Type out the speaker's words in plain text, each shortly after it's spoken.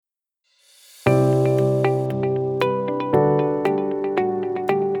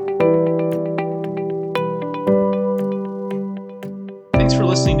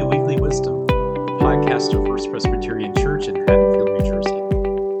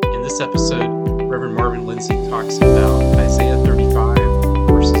this episode, Reverend Marvin Lindsay talks about Isaiah 35,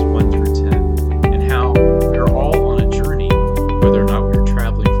 verses 1 through 10, and how we're all on a journey, whether or not we're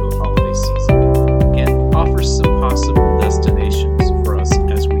traveling for the holiday season, and offers some possible destinations for us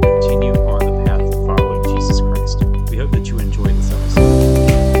as we continue on the path of following Jesus Christ. We hope that you enjoy this episode.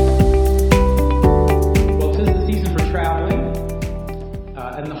 Well, 'tis the season for traveling.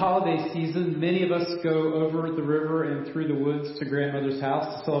 In the holiday season, many of us go over the river and through the woods to grandmother's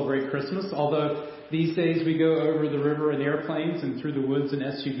house to celebrate Christmas, although these days we go over the river in airplanes and through the woods in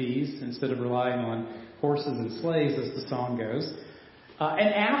SUVs instead of relying on horses and sleighs, as the song goes.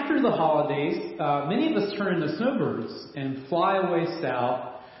 And after the holidays, many of us turn into snowbirds and fly away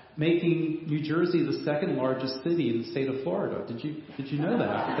south, making New Jersey the second largest city in the state of Florida. Did you know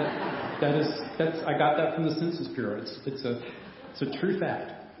that? That's I got that from the Census Bureau. It's a true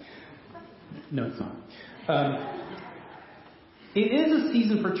fact. No, it's not. It is a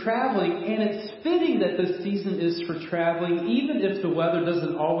season for traveling, and it's fitting that this season is for traveling, even if the weather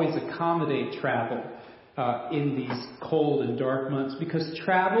doesn't always accommodate travel in these cold and dark months, because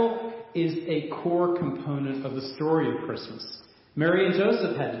travel is a core component of the story of Christmas. Mary and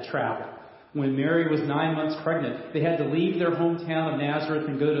Joseph had to travel. When Mary was 9 months pregnant, they had to leave their hometown of Nazareth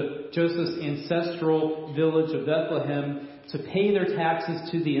and go to Joseph's ancestral village of Bethlehem to pay their taxes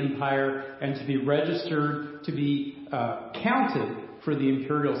to the empire and to be registered, to be counted for the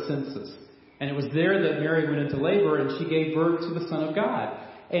imperial census. And it was there that Mary went into labor and she gave birth to the Son of God.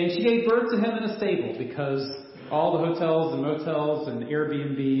 And she gave birth to him in a stable because all the hotels and motels and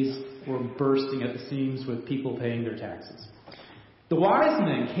Airbnbs were bursting at the seams with people paying their taxes. The wise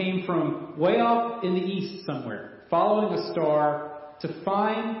men came from way off in the east somewhere, following a star, to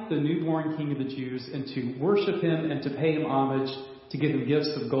find the newborn King of the Jews and to worship him and to pay him homage, to give him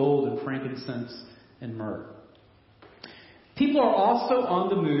gifts of gold and frankincense and myrrh. People are also on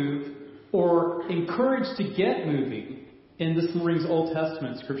the move or encouraged to get moving in this morning's Old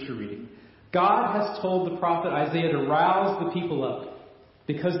Testament scripture reading. God has told the prophet Isaiah to rouse the people up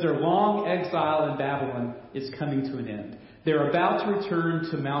because their long exile in Babylon is coming to an end. They're about to return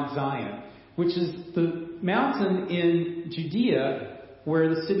to Mount Zion, which is the mountain in Judea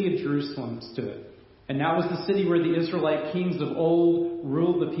where the city of Jerusalem stood. And that was the city where the Israelite kings of old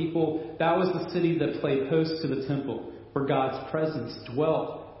ruled the people. That was the city that played host to the temple, where God's presence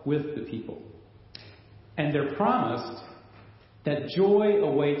dwelt with the people. And they're promised that joy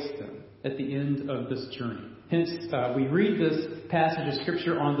awaits them at the end of this journey. Hence, we read this passage of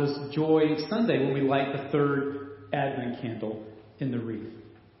Scripture on this Joy Sunday when we light the third Advent candle in the wreath.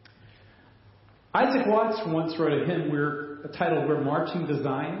 Isaac Watts once wrote a hymn titled "We're Marching to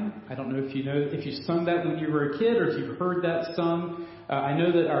Zion." I don't know if you sung that when you were a kid or if you've heard that sung. I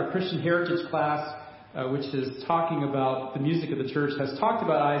know that our Christian Heritage class, which is talking about the music of the church, has talked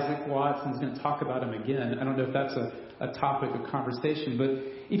about Isaac Watts and is going to talk about him again. I don't know if that's a topic of conversation, but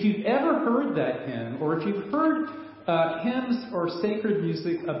if you've ever heard that hymn, or if you've heard hymns or sacred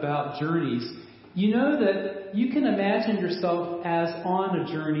music about journeys, you know that you can imagine yourself as on a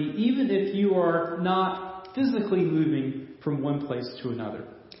journey, even if you are not physically moving from one place to another.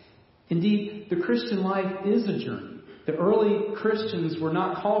 Indeed, the Christian life is a journey. The early Christians were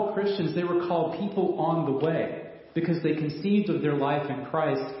not called Christians, they were called people on the way, because they conceived of their life in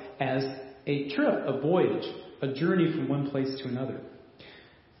Christ as a trip, a voyage, a journey from one place to another.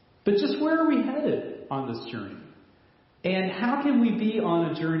 But just where are we headed on this journey? And how can we be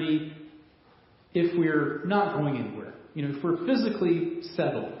on a journey if we're not going anywhere? If we're physically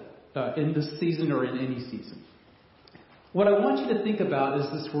settled in this season or in any season. What I want you to think about is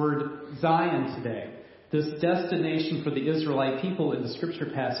this word Zion today, this destination for the Israelite people in the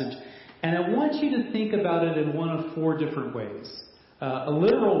scripture passage. And I want you to think about it in one of four different ways. A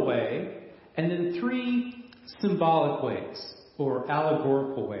literal way, and then three symbolic ways, or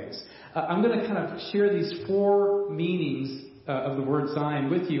allegorical ways. I'm going to kind of share these four meanings of the word Zion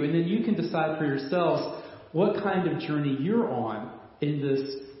with you, and then you can decide for yourselves what kind of journey you're on in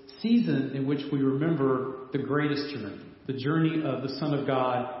this season in which we remember the greatest journey, the journey of the Son of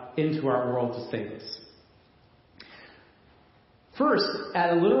God into our world to save us. First,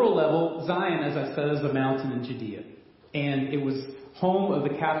 at a literal level, Zion, as I said, is a mountain in Judea, and it was home of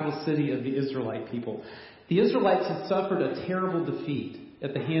the capital city of the Israelite people. The Israelites had suffered a terrible defeat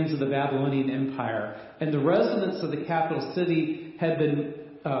at the hands of the Babylonian Empire, and the residents of the capital city had been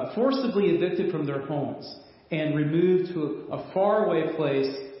forcibly evicted from their homes and removed to a faraway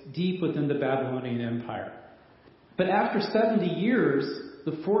place deep within the Babylonian Empire. But after 70 years,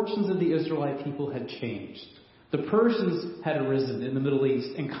 the fortunes of the Israelite people had changed. The Persians had arisen in the Middle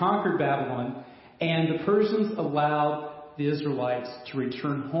East and conquered Babylon, and the Persians allowed the Israelites to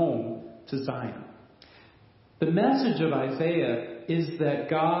return home to Zion. The message of Isaiah is that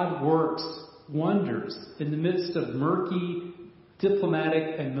God works wonders in the midst of murky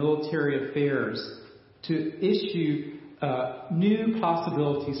diplomatic and military affairs to issue new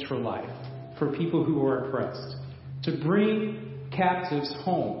possibilities for life for people who are oppressed, to bring captives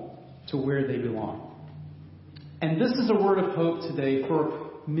home to where they belong. And this is a word of hope today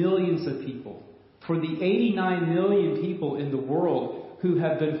for millions of people, for the 89 million people in the world who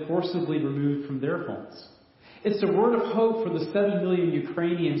have been forcibly removed from their homes. It's a word of hope for the 7 million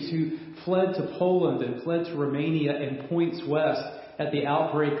Ukrainians who fled to Poland and fled to Romania and points west at the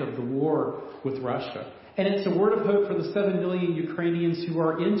outbreak of the war with Russia. And it's a word of hope for the 7 million Ukrainians who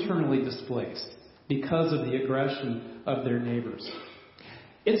are internally displaced because of the aggression of their neighbors.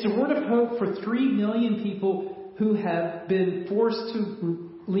 It's a word of hope for 3 million people who have been forced to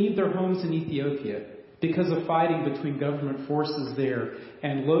leave their homes in Ethiopia because of fighting between government forces there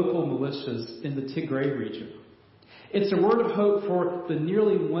and local militias in the Tigray region. It's a word of hope for the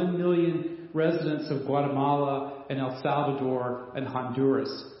nearly 1 million residents of Guatemala and El Salvador and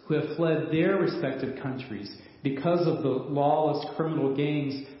Honduras who have fled their respective countries because of the lawless criminal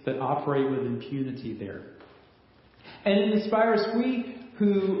gangs that operate with impunity there. And it inspires we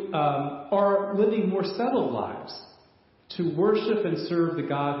who are living more settled lives to worship and serve the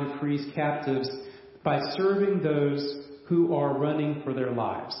God who frees captives by serving those who are running for their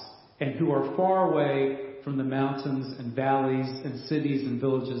lives and who are far away from the mountains and valleys and cities and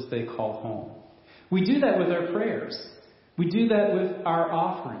villages they call home. We do that with our prayers. We do that with our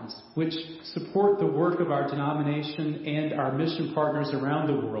offerings, which support the work of our denomination and our mission partners around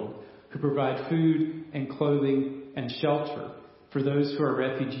the world who provide food and clothing and shelter for those who are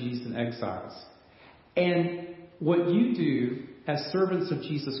refugees and exiles. And what you do as servants of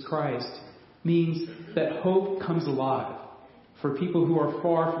Jesus Christ means that hope comes alive for people who are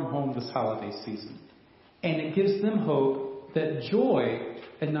far from home this holiday season. And it gives them hope that joy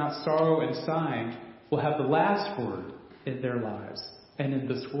and not sorrow and sighing will have the last word in their lives and in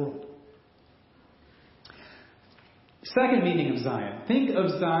this world. Second meaning of Zion. Think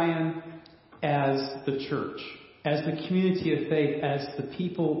of Zion as the church, as the community of faith, as the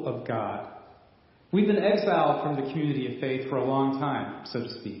people of God. We've been exiled from the community of faith for a long time, so to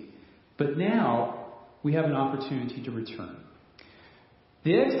speak. But now we have an opportunity to return.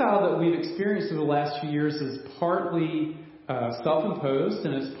 The exile that we've experienced over the last few years is partly self-imposed,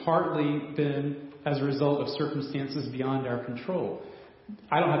 and it's partly been as a result of circumstances beyond our control.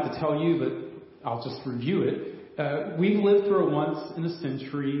 I don't have to tell you, but I'll just review it. We've lived through a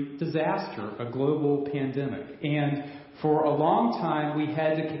once-in-a-century disaster, a global pandemic. And for a long time, we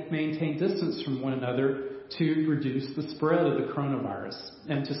had to maintain distance from one another to reduce the spread of the coronavirus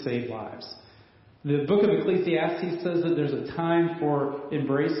and to save lives. The book of Ecclesiastes says that there's a time for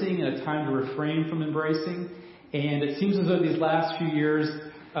embracing and a time to refrain from embracing. And it seems as though these last few years,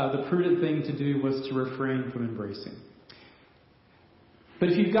 the prudent thing to do was to refrain from embracing. But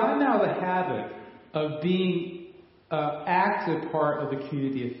if you've gotten out of the habit of being an active part of the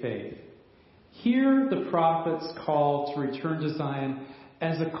community of faith, hear the prophet's call to return to Zion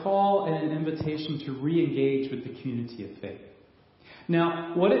as a call and an invitation to re-engage with the community of faith.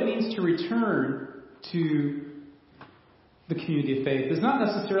 Now, what it means to return to the community of faith does not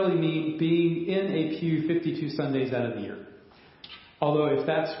necessarily mean being in a pew 52 Sundays out of the year. Although if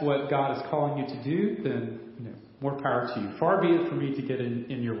that's what God is calling you to do, then more power to you. Far be it from me to get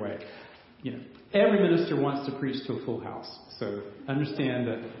in your way. Every minister wants to preach to a full house. So understand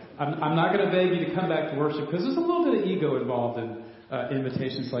that I'm not going to beg you to come back to worship because there's a little bit of ego involved in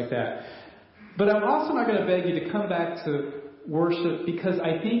invitations like that. But I'm also not going to beg you to come back to worship because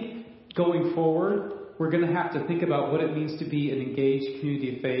I think going forward, we're going to have to think about what it means to be an engaged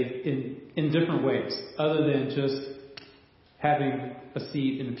community of faith in different ways, other than just having a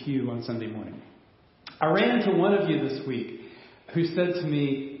seat in a pew on Sunday morning. I ran into one of you this week who said to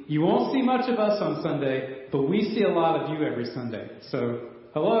me, "You won't see much of us on Sunday, but we see a lot of you every Sunday." So,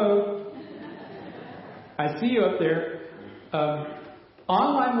 hello. I see you up there.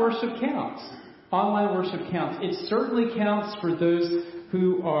 Online worship counts. Online worship counts. It certainly counts for those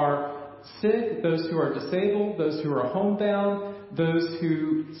who are sick, those who are disabled, those who are homebound, those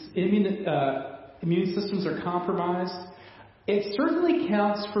whose immune systems are compromised. It certainly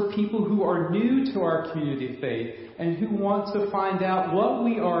counts for people who are new to our community of faith and who want to find out what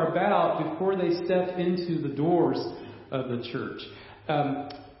we are about before they step into the doors of the church. A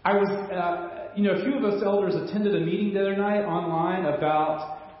few of us elders attended a meeting the other night online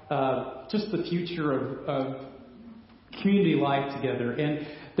about just the future of community life together. And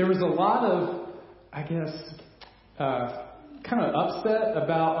there was a lot of, kind of upset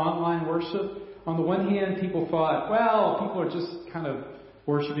about online worship. On the one hand, people thought, well, people are just kind of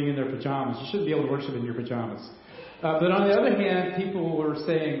worshiping in their pajamas. You shouldn't be able to worship in your pajamas. But on the other hand, people were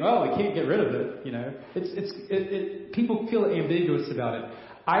saying, oh, we can't get rid of it. You know, people feel ambiguous about it.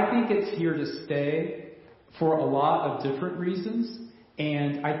 I think it's here to stay for a lot of different reasons.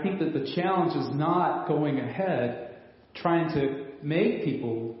 And I think that the challenge is not going ahead trying to make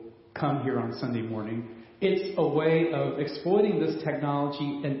people come here on Sunday morning. It's a way of exploiting this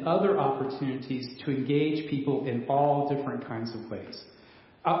technology and other opportunities to engage people in all different kinds of ways.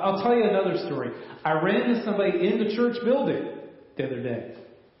 I'll tell you another story. I ran into somebody in the church building the other day.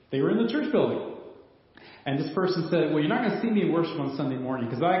 They were in the church building. And this person said, well, you're not going to see me in worship on Sunday morning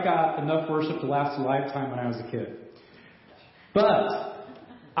because I got enough worship to last a lifetime when I was a kid. But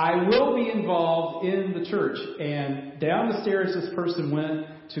I will be involved in the church. And down the stairs, this person went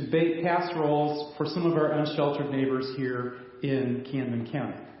to bake casseroles for some of our unsheltered neighbors here in Camden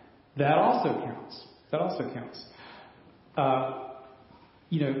County. That also counts.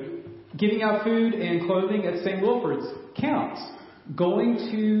 Giving out food and clothing at St. Wilfrid's counts. Going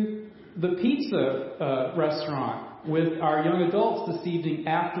to the pizza restaurant with our young adults this evening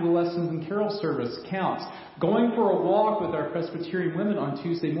after the lessons and carol service counts. Going for a walk with our Presbyterian women on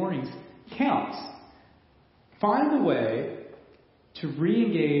Tuesday mornings counts. Find a way to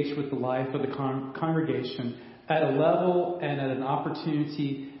re-engage with the life of the congregation at a level and at an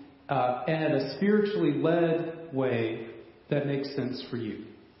opportunity and at a spiritually led way that makes sense for you.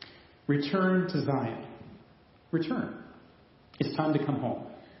 Return to Zion. Return. It's time to come home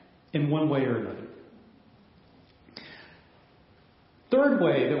in one way or another. Third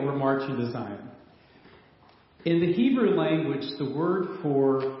way that we're marching to Zion. In the Hebrew language, the word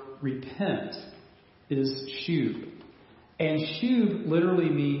for repent is shub. And shub literally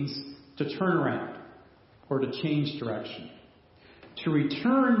means to turn around or to change direction. To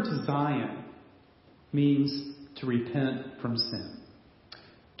return to Zion means to repent from sin.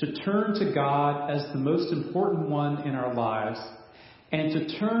 To turn to God as the most important one in our lives, and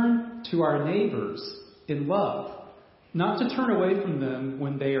to turn to our neighbors in love. Not to turn away from them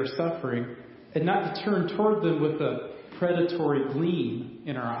when they are suffering, and not to turn toward them with a predatory gleam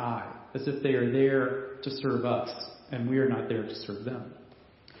in our eye, as if they are there to serve us, and we are not there to serve them.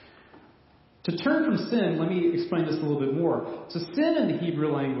 To turn from sin, let me explain this a little bit more. To sin in the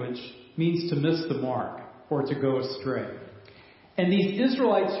Hebrew language means to miss the mark, or to go astray. And these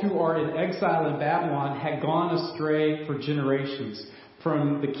Israelites who are in exile in Babylon had gone astray for generations,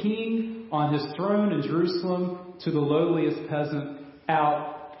 from the king on his throne in Jerusalem to the lowliest peasant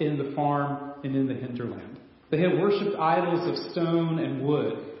out in the farm and in the hinterland. They had worshipped idols of stone and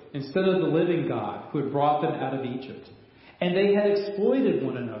wood instead of the living God who had brought them out of Egypt. And they had exploited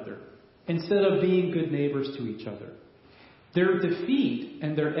one another instead of being good neighbors to each other. Their defeat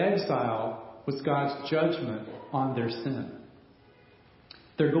and their exile was God's judgment on their sin.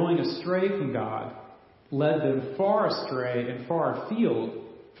 Their going astray from God led them far astray and far afield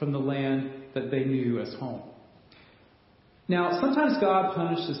from the land that they knew as home. Now, sometimes God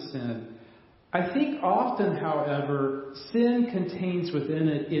punishes sin. I think often, however, sin contains within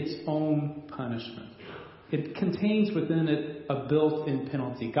it its own punishment. It contains within it a built-in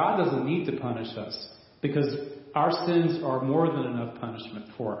penalty. God doesn't need to punish us because our sins are more than enough punishment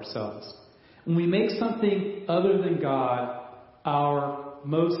for ourselves. When we make something other than God our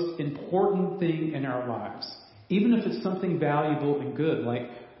most important thing in our lives, even if it's something valuable and good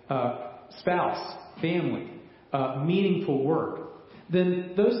like spouse, family, meaningful work,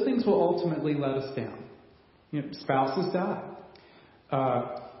 then those things will ultimately let us down. Spouses die.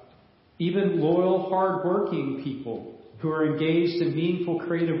 Even loyal, hard-working people who are engaged in meaningful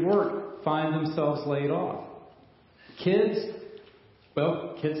creative work find themselves laid off. Kids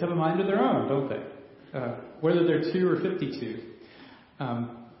have a mind of their own, don't they? Whether they're 2 or 52.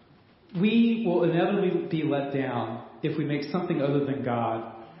 We will inevitably be let down if we make something other than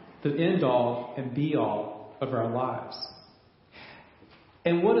God the end-all and be-all of our lives.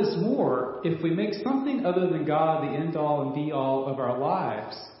 And what is more, if we make something other than God the end-all and be-all of our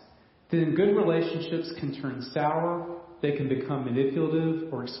lives, then good relationships can turn sour, they can become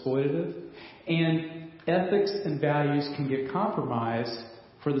manipulative or exploitative, and ethics and values can get compromised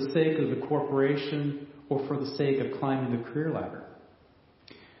for the sake of the corporation or for the sake of climbing the career ladder.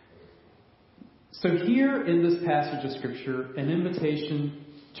 So here in this passage of Scripture, an invitation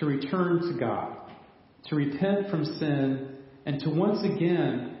to return to God, to repent from sin, and to once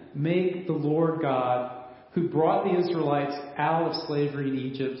again make the Lord God, who brought the Israelites out of slavery in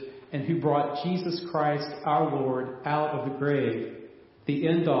Egypt and who brought Jesus Christ, our Lord, out of the grave, the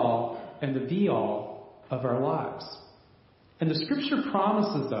end-all and the be-all of our lives. And the Scripture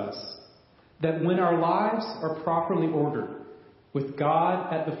promises us that when our lives are properly ordered, with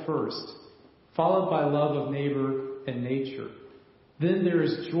God at the first, followed by love of neighbor and nature, then there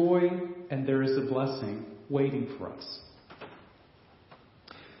is joy and there is a blessing waiting for us.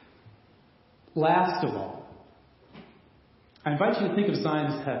 Last of all, I invite you to think of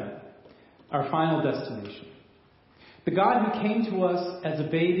Zion as heaven, our final destination. The God who came to us as a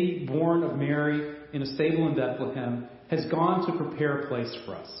baby born of Mary in a stable in Bethlehem has gone to prepare a place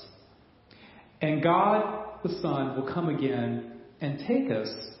for us. And God, the Son, will come again and take us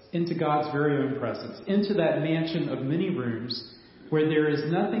into God's very own presence, into that mansion of many rooms where there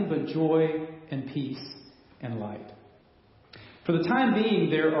is nothing but joy and peace and light. For the time being,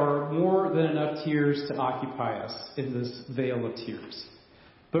 there are more than enough tears to occupy us in this vale of tears.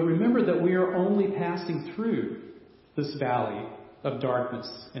 But remember that we are only passing through this valley of darkness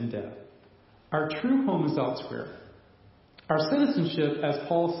and death. Our true home is elsewhere. Our citizenship, as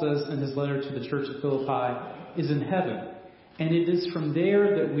Paul says in his letter to the church at Philippi, is in heaven. And it is from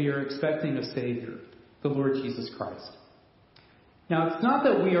there that we are expecting a Savior, the Lord Jesus Christ. Now, it's not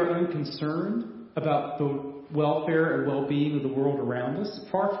that we are unconcerned about the welfare and well-being of the world around us.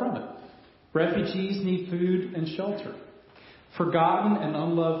 Far from it. Refugees need food and shelter. Forgotten and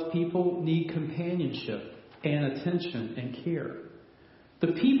unloved people need companionship and attention and care.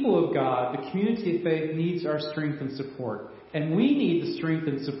 The people of God, the community of faith, needs our strength and support. And we need the strength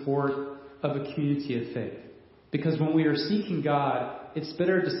and support of a community of faith. Because when we are seeking God, it's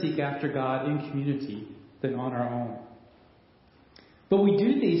better to seek after God in community than on our own. But we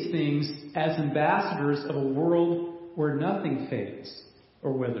do these things as ambassadors of a world where nothing fades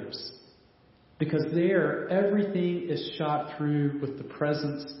or withers. Because there, everything is shot through with the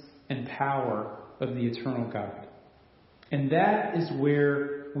presence and power of the eternal God. And that is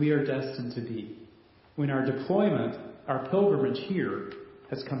where we are destined to be when our deployment, our pilgrimage here,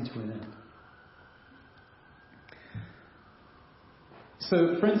 has come to an end.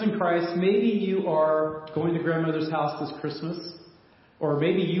 So, friends in Christ, maybe you are going to grandmother's house this Christmas, or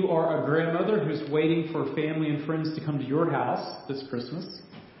maybe you are a grandmother who's waiting for family and friends to come to your house this Christmas.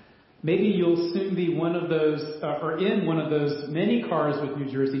 Maybe you'll soon be one of those, or in one of those many cars with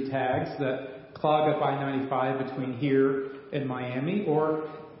New Jersey tags that clog up I-95 between here and Miami. Or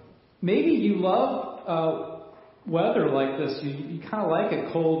maybe you love weather like this. You kind of like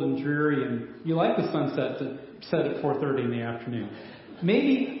it cold and dreary, and you like the sunset to set at 4:30 in the afternoon.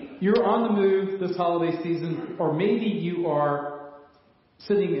 Maybe you're on the move this holiday season, or maybe you are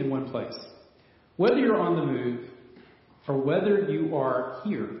sitting in one place. Whether you're on the move or whether you are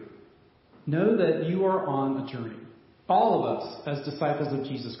here, know that you are on a journey. All of us, as disciples of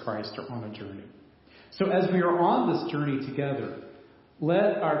Jesus Christ, are on a journey. So as we are on this journey together,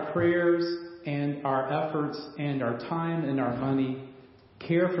 let our prayers and our efforts and our time and our money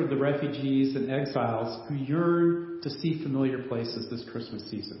care for the refugees and exiles who yearn to see familiar places this Christmas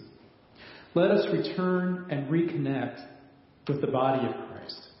season. Let us return and reconnect with the body of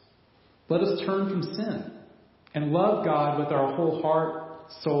Christ. Let us turn from sin and love God with our whole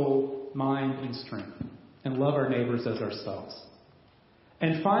heart, soul, mind, and strength, and love our neighbors as ourselves.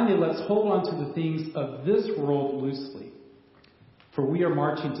 And finally, let's hold on to the things of this world loosely, for we are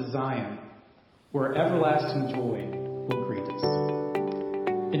marching to Zion, where everlasting joy will greet us.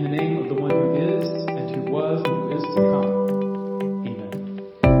 In the name of the one who is, and who was, and who is to come.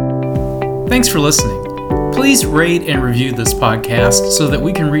 Amen. Thanks for listening. Please rate and review this podcast so that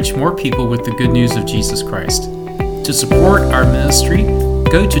we can reach more people with the good news of Jesus Christ. To support our ministry,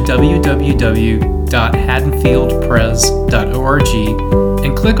 go to www.haddonfieldpres.org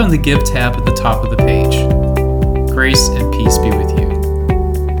and click on the Give tab at the top of the page.